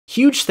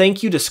Huge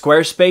thank you to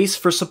Squarespace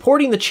for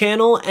supporting the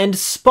channel and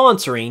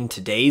sponsoring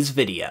today's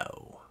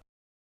video.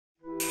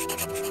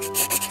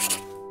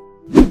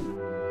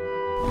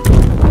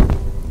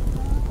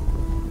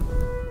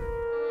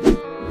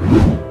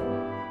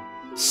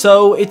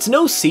 So, it's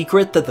no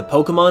secret that the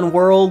Pokémon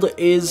world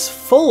is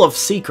full of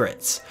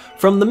secrets.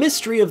 From the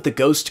mystery of the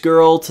Ghost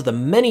Girl to the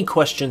many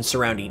questions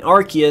surrounding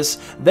Arceus,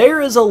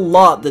 there is a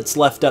lot that's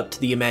left up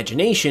to the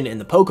imagination in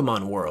the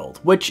Pokémon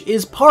world, which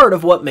is part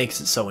of what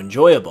makes it so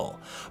enjoyable.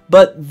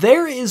 But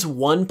there is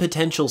one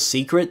potential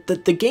secret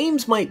that the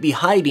games might be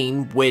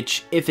hiding,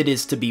 which, if it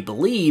is to be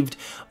believed,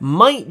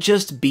 might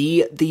just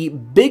be the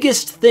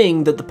biggest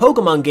thing that the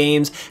Pokémon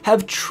games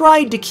have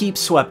tried to keep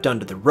swept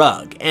under the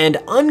rug,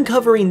 and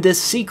uncovering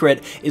this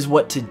secret is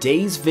what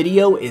today's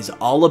video is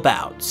all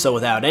about. So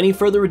without any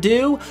further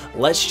ado,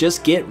 let's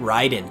just get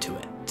right into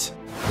it.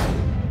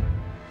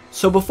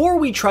 So before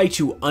we try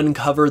to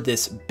uncover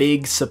this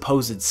big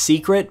supposed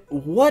secret,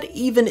 what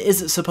even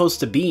is it supposed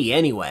to be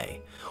anyway?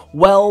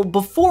 Well,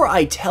 before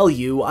I tell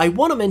you, I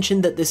want to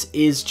mention that this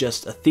is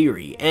just a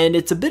theory, and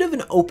it's a bit of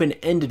an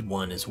open-ended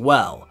one as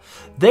well.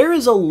 There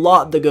is a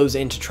lot that goes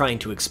into trying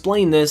to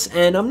explain this,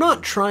 and I'm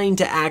not trying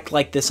to act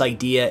like this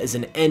idea is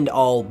an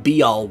end-all,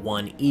 be-all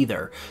one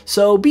either,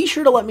 so be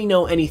sure to let me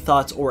know any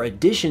thoughts or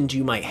additions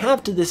you might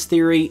have to this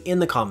theory in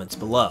the comments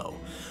below.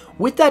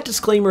 With that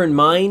disclaimer in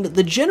mind,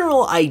 the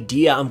general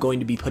idea I'm going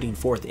to be putting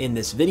forth in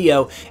this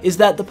video is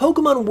that the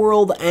Pokémon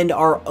world and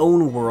our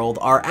own world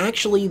are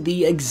actually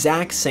the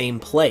exact same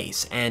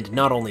place, and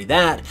not only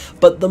that,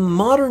 but the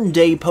modern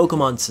day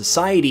Pokémon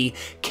society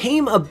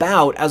came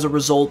about as a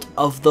result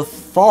of the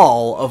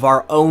fall of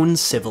our own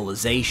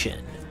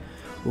civilization.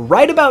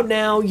 Right about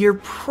now, you're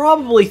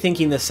probably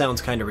thinking this sounds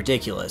kind of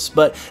ridiculous,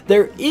 but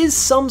there is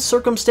some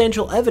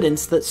circumstantial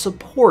evidence that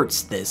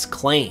supports this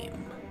claim.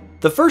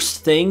 The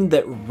first thing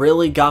that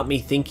really got me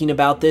thinking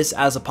about this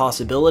as a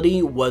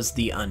possibility was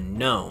the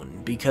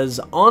unknown, because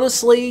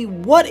honestly,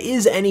 what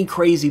is any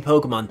crazy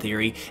Pokemon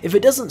theory if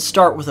it doesn't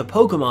start with a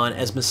Pokemon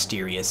as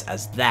mysterious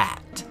as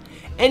that?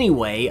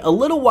 Anyway, a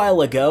little while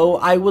ago,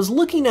 I was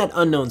looking at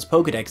Unknown's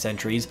Pokedex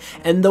entries,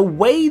 and the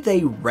way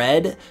they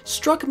read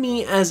struck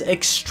me as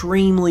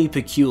extremely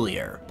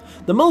peculiar.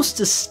 The most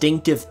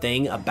distinctive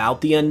thing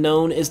about the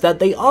Unknown is that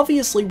they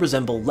obviously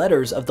resemble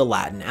letters of the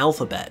Latin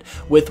alphabet,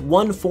 with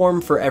one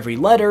form for every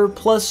letter,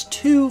 plus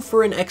two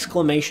for an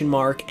exclamation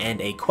mark and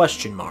a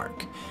question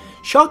mark.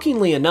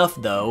 Shockingly enough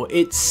though,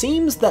 it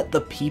seems that the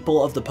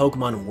people of the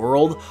Pokemon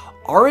world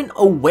aren't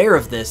aware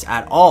of this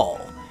at all.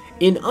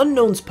 In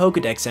Unknown's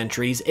Pokedex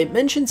entries, it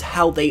mentions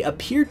how they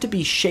appear to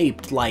be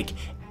shaped like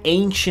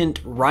ancient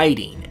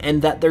writing,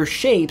 and that their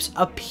shapes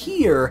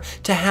appear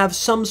to have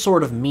some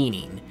sort of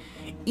meaning.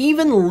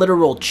 Even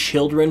literal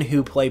children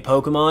who play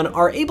Pokemon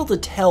are able to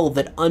tell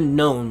that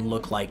Unknown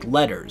look like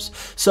letters,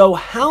 so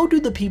how do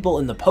the people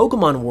in the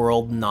Pokemon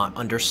world not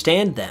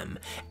understand them?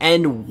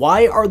 And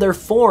why are their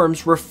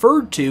forms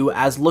referred to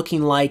as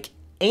looking like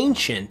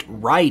ancient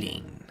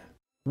writing?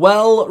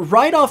 Well,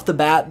 right off the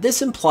bat,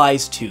 this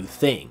implies two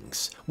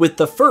things, with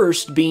the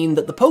first being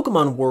that the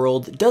Pokemon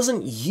world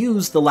doesn't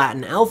use the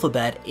Latin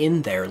alphabet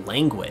in their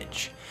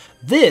language.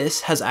 This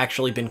has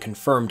actually been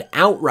confirmed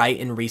outright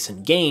in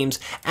recent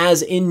games,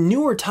 as in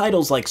newer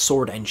titles like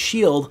Sword and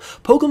Shield,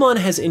 Pokemon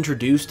has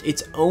introduced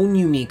its own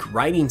unique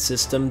writing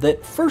system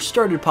that first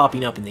started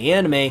popping up in the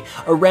anime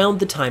around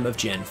the time of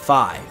Gen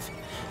 5.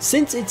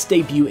 Since its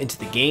debut into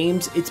the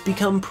games, it's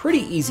become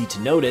pretty easy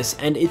to notice,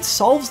 and it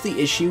solves the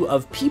issue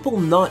of people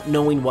not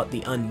knowing what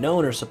the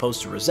Unknown are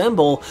supposed to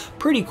resemble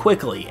pretty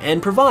quickly,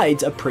 and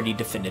provides a pretty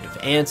definitive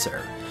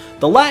answer.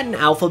 The Latin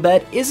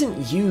alphabet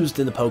isn't used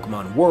in the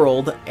Pokemon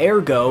world,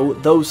 ergo,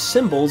 those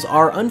symbols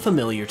are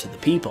unfamiliar to the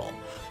people.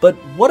 But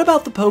what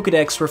about the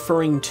Pokedex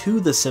referring to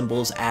the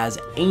symbols as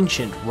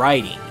ancient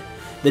writing?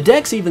 The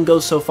Dex even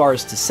goes so far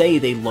as to say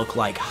they look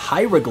like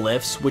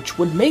hieroglyphs, which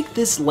would make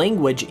this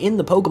language in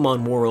the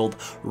Pokemon world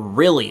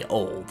really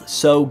old.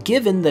 So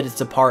given that it's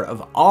a part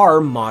of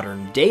our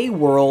modern day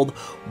world,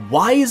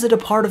 why is it a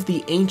part of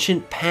the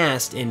ancient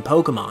past in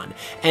Pokemon?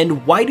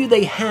 And why do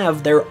they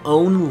have their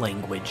own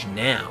language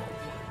now?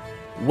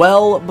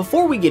 Well,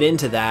 before we get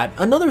into that,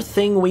 another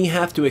thing we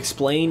have to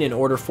explain in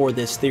order for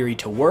this theory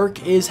to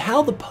work is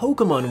how the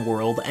Pokemon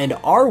world and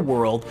our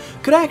world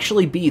could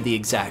actually be the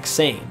exact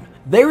same.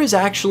 There is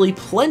actually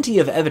plenty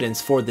of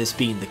evidence for this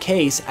being the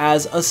case,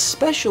 as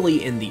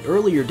especially in the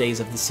earlier days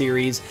of the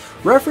series,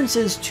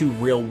 references to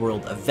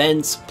real-world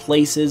events,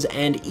 places,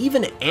 and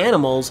even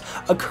animals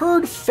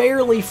occurred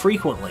fairly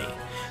frequently.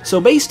 So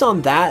based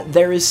on that,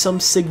 there is some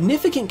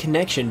significant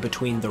connection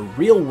between the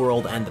real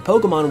world and the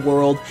Pokemon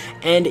world,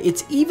 and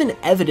it's even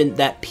evident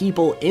that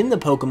people in the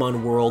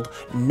Pokemon world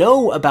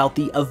know about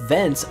the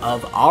events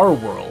of our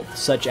world,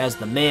 such as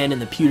the man in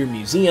the Pewter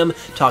Museum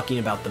talking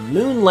about the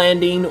moon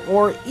landing,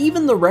 or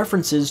even the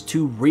references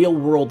to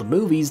real-world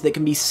movies that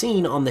can be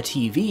seen on the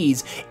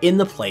TVs in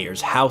the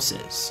players'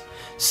 houses.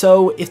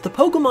 So if the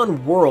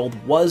Pokemon world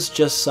was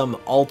just some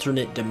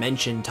alternate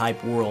dimension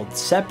type world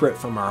separate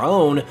from our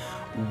own,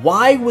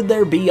 why would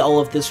there be all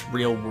of this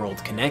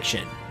real-world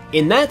connection?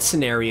 In that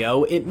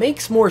scenario, it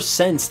makes more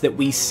sense that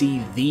we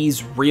see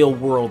these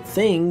real-world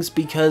things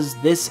because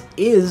this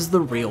is the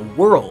real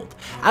world,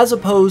 as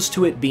opposed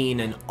to it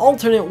being an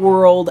alternate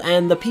world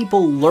and the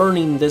people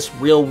learning this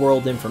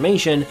real-world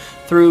information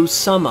through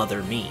some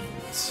other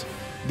means.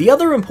 The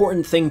other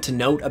important thing to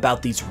note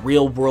about these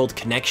real-world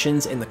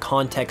connections in the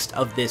context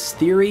of this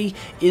theory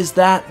is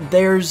that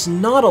there's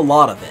not a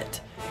lot of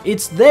it.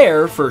 It's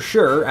there, for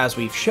sure, as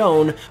we've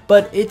shown,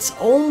 but it's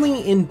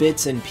only in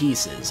bits and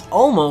pieces,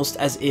 almost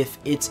as if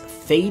it's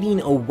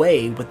fading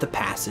away with the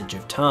passage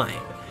of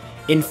time.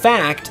 In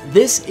fact,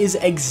 this is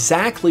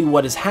exactly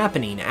what is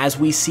happening as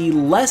we see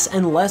less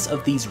and less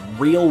of these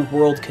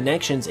real-world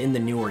connections in the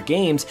newer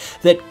games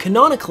that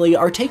canonically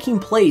are taking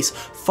place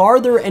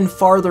farther and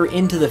farther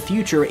into the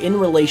future in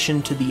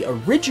relation to the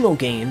original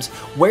games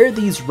where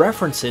these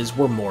references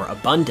were more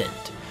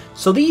abundant.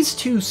 So these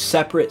two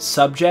separate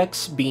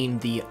subjects, being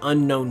the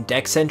unknown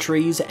dex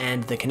entries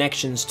and the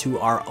connections to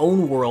our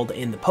own world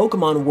in the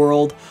Pokemon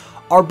world,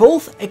 are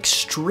both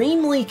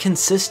extremely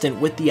consistent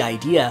with the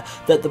idea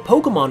that the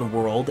Pokemon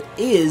world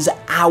is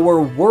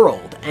our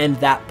world, and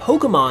that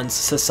Pokemon's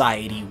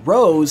society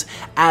rose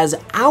as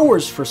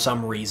ours, for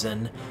some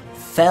reason,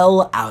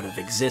 fell out of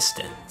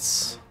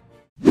existence.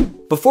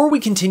 Before we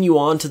continue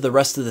on to the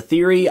rest of the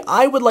theory,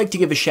 I would like to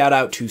give a shout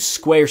out to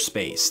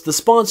Squarespace, the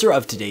sponsor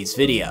of today's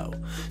video.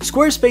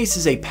 Squarespace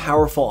is a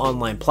powerful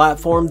online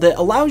platform that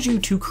allows you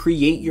to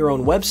create your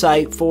own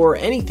website for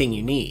anything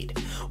you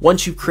need.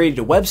 Once you've created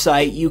a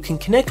website, you can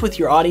connect with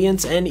your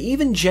audience and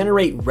even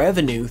generate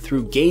revenue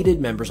through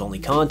gated members-only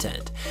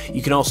content.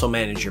 You can also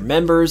manage your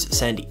members,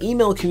 send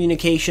email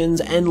communications,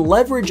 and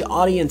leverage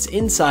audience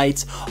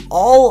insights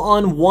all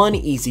on one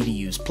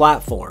easy-to-use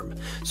platform.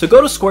 So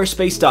go to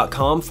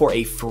squarespace.com for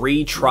a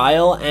free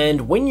trial,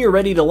 and when you're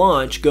ready to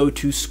launch, go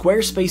to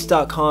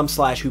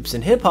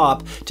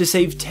squarespace.com/hoopsandhiphop to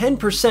save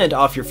 10%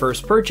 off your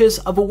first purchase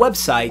of a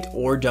website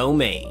or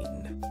domain.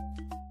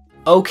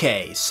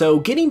 Okay, so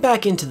getting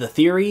back into the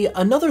theory,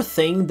 another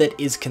thing that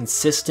is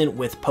consistent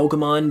with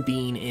Pokemon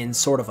being in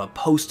sort of a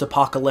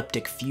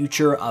post-apocalyptic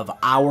future of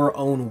our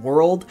own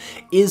world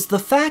is the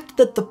fact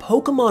that the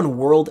Pokemon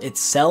world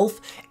itself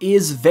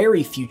is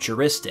very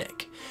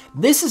futuristic.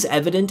 This is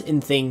evident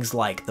in things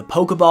like the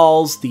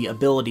Pokeballs, the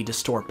ability to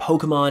store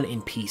Pokemon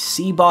in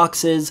PC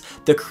boxes,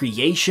 the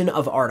creation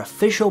of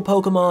artificial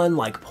Pokemon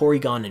like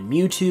Porygon and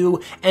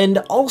Mewtwo, and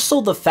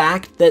also the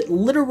fact that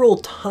literal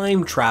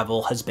time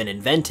travel has been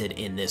invented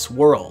in this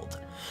world.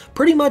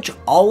 Pretty much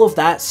all of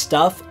that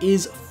stuff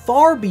is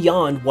far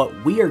beyond what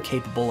we are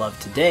capable of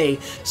today,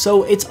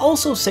 so it's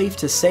also safe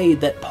to say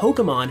that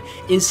Pokemon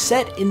is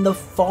set in the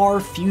far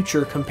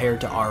future compared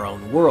to our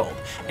own world.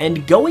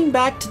 And going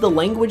back to the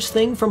language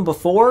thing from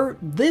before,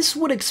 this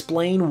would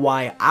explain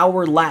why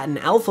our Latin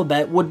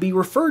alphabet would be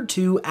referred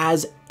to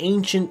as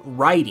ancient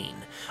writing,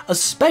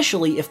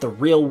 especially if the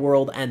real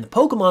world and the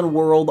Pokemon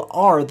world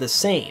are the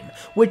same,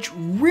 which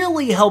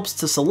really helps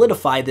to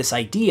solidify this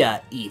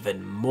idea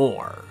even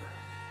more.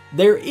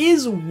 There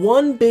is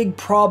one big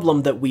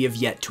problem that we have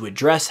yet to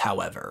address,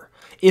 however.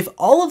 If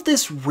all of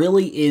this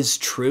really is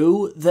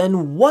true,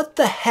 then what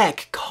the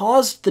heck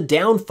caused the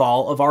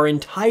downfall of our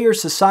entire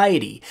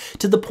society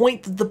to the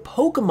point that the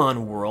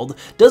Pokemon world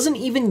doesn't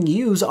even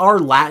use our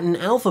Latin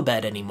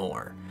alphabet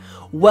anymore?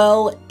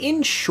 Well,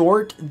 in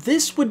short,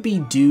 this would be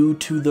due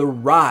to the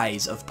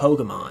rise of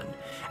Pokemon.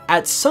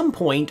 At some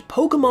point,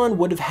 Pokemon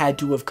would have had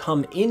to have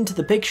come into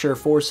the picture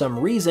for some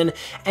reason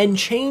and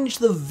changed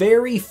the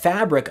very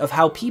fabric of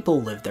how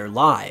people live their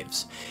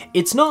lives.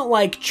 It's not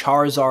like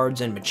Charizards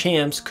and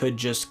Machamps could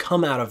just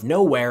come out of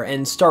nowhere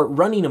and start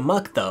running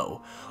amok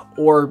though.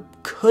 Or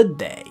could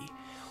they?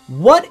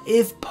 What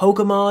if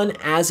Pokemon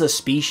as a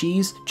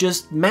species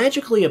just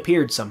magically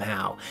appeared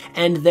somehow,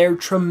 and their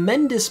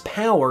tremendous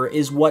power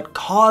is what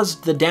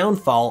caused the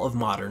downfall of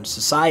modern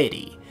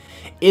society?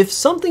 If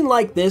something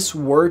like this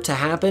were to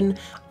happen,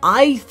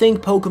 I think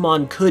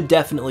Pokemon could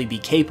definitely be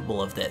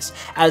capable of this,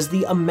 as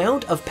the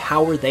amount of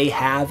power they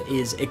have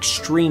is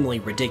extremely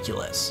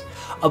ridiculous.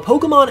 A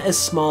Pokemon as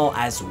small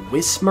as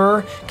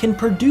Whismur can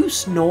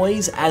produce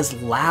noise as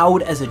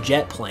loud as a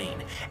jet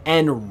plane,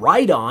 and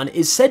Rhydon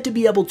is said to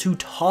be able to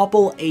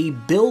topple a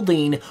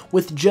building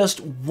with just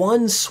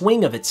one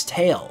swing of its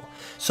tail.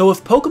 So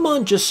if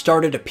Pokemon just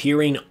started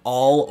appearing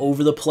all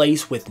over the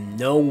place with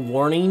no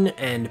warning,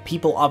 and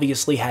people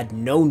obviously had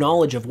no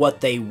knowledge of what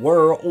they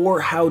were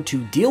or how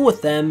to deal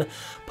with them,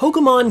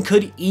 Pokemon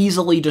could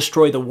easily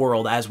destroy the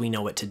world as we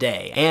know it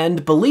today.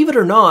 And believe it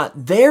or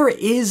not, there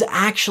is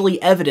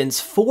actually evidence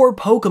for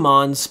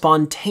Pokemon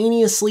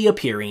spontaneously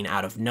appearing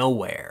out of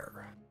nowhere.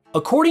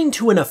 According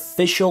to an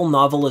official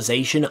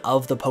novelization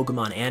of the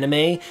Pokemon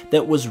anime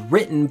that was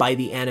written by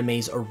the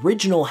anime's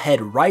original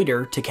head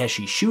writer,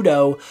 Takeshi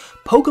Shudo,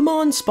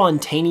 Pokemon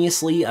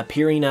spontaneously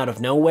appearing out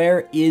of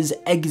nowhere is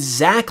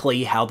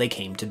exactly how they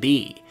came to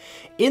be.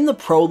 In the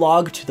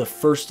prologue to the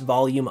first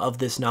volume of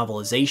this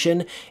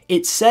novelization,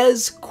 it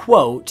says,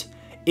 quote,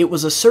 "It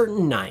was a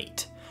certain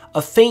night.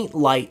 A faint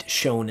light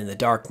shone in the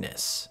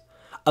darkness.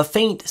 A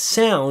faint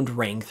sound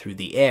rang through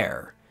the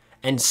air.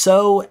 and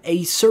so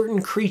a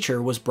certain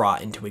creature was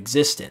brought into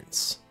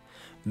existence.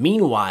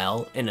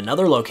 Meanwhile, in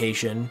another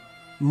location,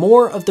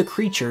 more of the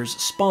creatures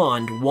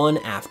spawned one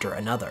after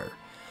another.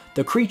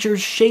 The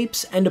creatures'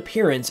 shapes and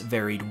appearance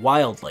varied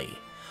wildly.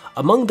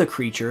 Among the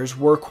creatures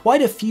were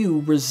quite a few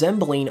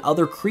resembling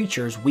other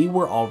creatures we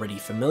were already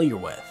familiar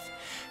with.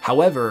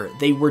 However,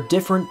 they were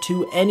different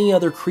to any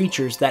other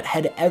creatures that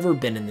had ever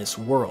been in this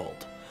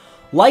world.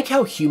 Like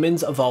how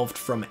humans evolved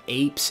from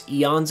apes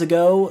eons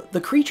ago, the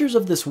creatures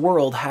of this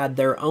world had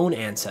their own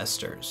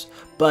ancestors,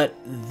 but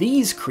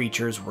these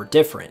creatures were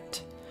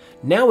different.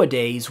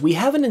 Nowadays, we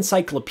have an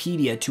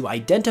encyclopedia to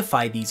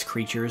identify these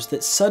creatures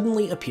that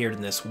suddenly appeared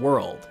in this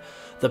world.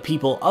 The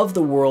people of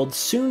the world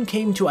soon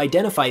came to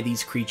identify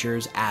these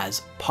creatures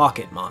as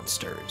pocket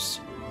monsters.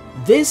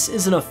 This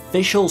is an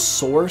official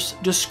source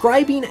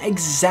describing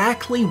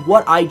exactly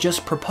what I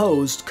just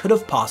proposed could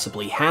have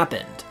possibly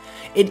happened.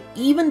 It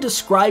even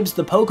describes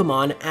the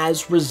Pokemon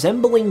as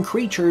resembling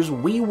creatures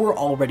we were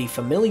already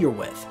familiar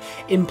with,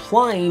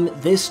 implying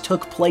this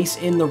took place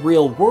in the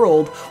real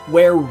world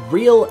where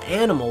real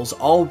animals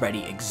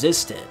already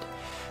existed.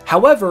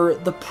 However,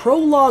 the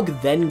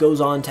prologue then goes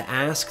on to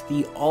ask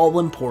the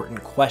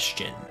all-important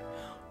question: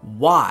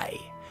 why?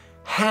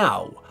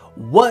 How?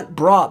 What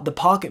brought the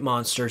pocket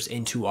monsters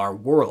into our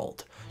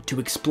world? To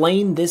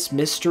explain this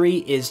mystery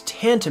is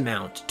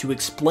tantamount to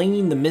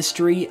explaining the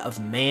mystery of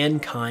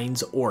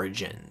mankind's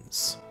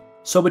origins.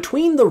 So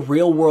between the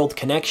real-world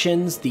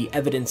connections, the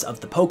evidence of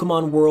the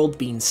Pokemon world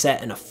being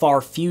set in a far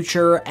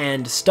future,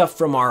 and stuff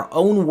from our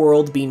own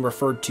world being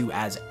referred to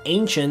as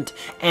ancient,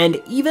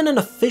 and even an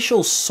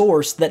official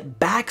source that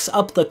backs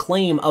up the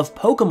claim of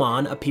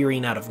Pokemon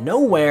appearing out of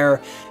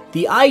nowhere,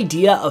 the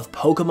idea of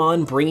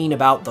Pokemon bringing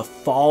about the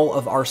fall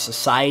of our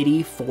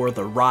society for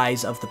the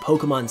rise of the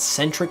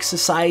Pokemon-centric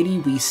society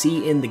we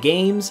see in the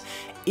games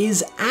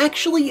is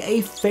actually a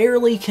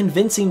fairly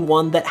convincing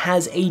one that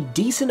has a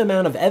decent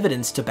amount of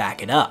evidence to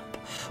back it up.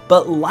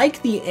 But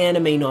like the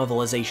anime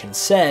novelization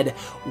said,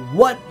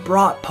 what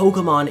brought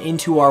Pokemon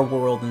into our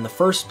world in the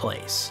first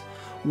place?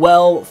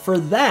 Well, for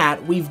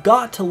that, we've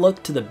got to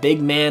look to the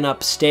big man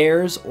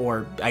upstairs,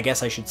 or I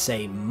guess I should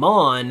say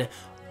Mon,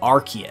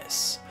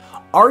 Arceus.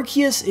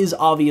 Arceus is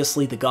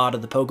obviously the god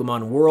of the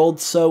Pokemon world,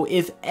 so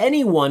if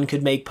anyone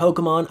could make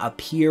Pokemon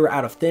appear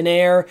out of thin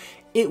air,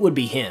 it would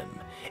be him.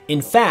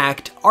 In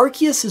fact,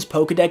 Arceus'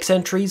 Pokédex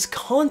entries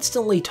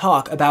constantly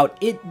talk about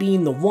it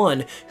being the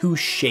one who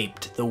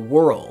shaped the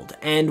world,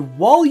 and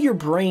while your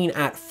brain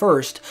at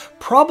first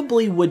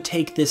probably would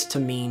take this to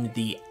mean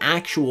the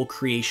actual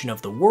creation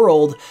of the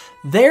world,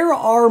 there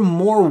are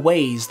more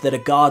ways that a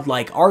god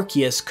like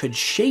Arceus could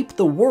shape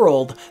the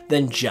world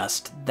than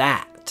just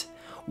that.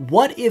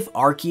 What if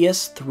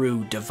Arceus,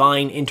 through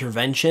divine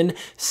intervention,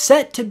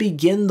 set to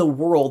begin the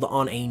world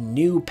on a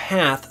new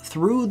path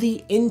through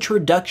the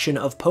introduction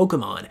of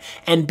Pokemon,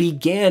 and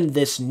began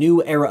this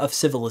new era of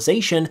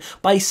civilization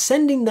by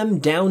sending them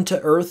down to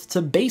Earth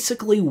to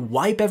basically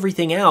wipe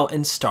everything out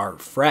and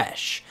start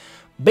fresh?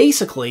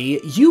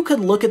 Basically, you could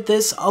look at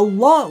this a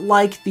lot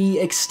like the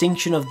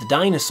extinction of the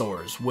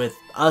dinosaurs, with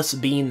us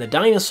being the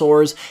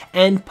dinosaurs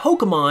and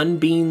Pokemon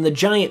being the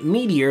giant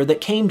meteor that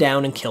came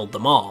down and killed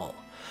them all.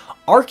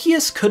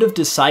 Arceus could have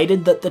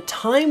decided that the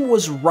time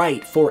was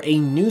right for a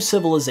new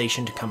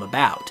civilization to come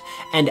about,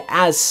 and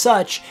as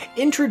such,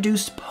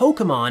 introduced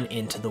Pokemon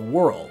into the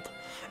world.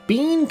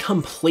 Being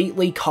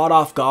completely caught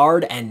off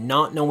guard and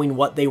not knowing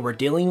what they were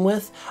dealing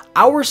with,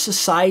 our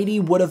society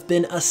would have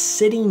been a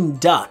sitting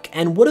duck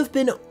and would have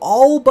been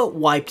all but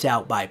wiped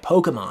out by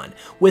Pokemon,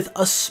 with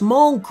a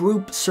small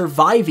group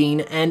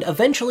surviving and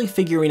eventually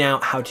figuring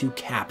out how to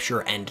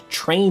capture and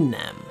train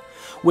them.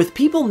 With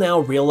people now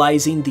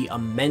realizing the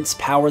immense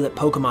power that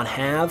Pokemon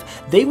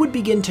have, they would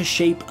begin to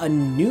shape a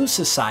new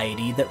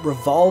society that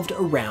revolved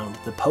around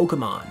the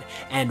Pokemon.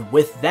 And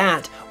with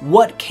that,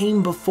 what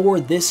came before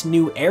this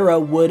new era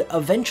would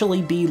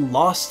eventually be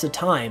lost to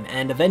time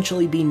and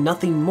eventually be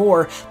nothing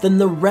more than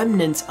the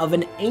remnants of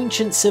an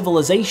ancient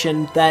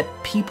civilization that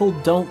people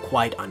don't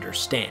quite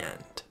understand.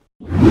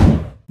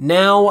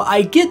 Now,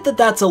 I get that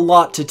that's a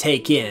lot to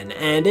take in,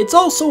 and it's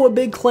also a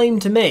big claim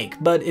to make,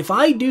 but if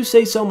I do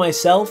say so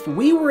myself,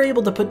 we were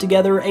able to put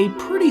together a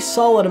pretty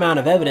solid amount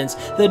of evidence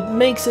that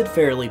makes it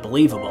fairly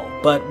believable.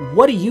 But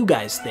what do you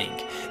guys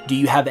think? Do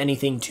you have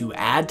anything to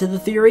add to the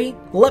theory?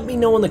 Let me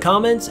know in the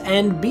comments,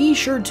 and be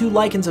sure to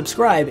like and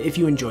subscribe if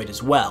you enjoyed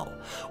as well.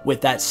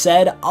 With that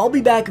said, I'll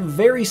be back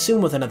very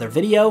soon with another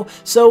video,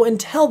 so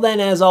until then,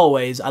 as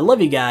always, I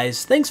love you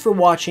guys, thanks for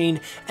watching,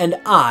 and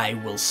I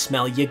will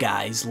smell you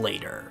guys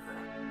later.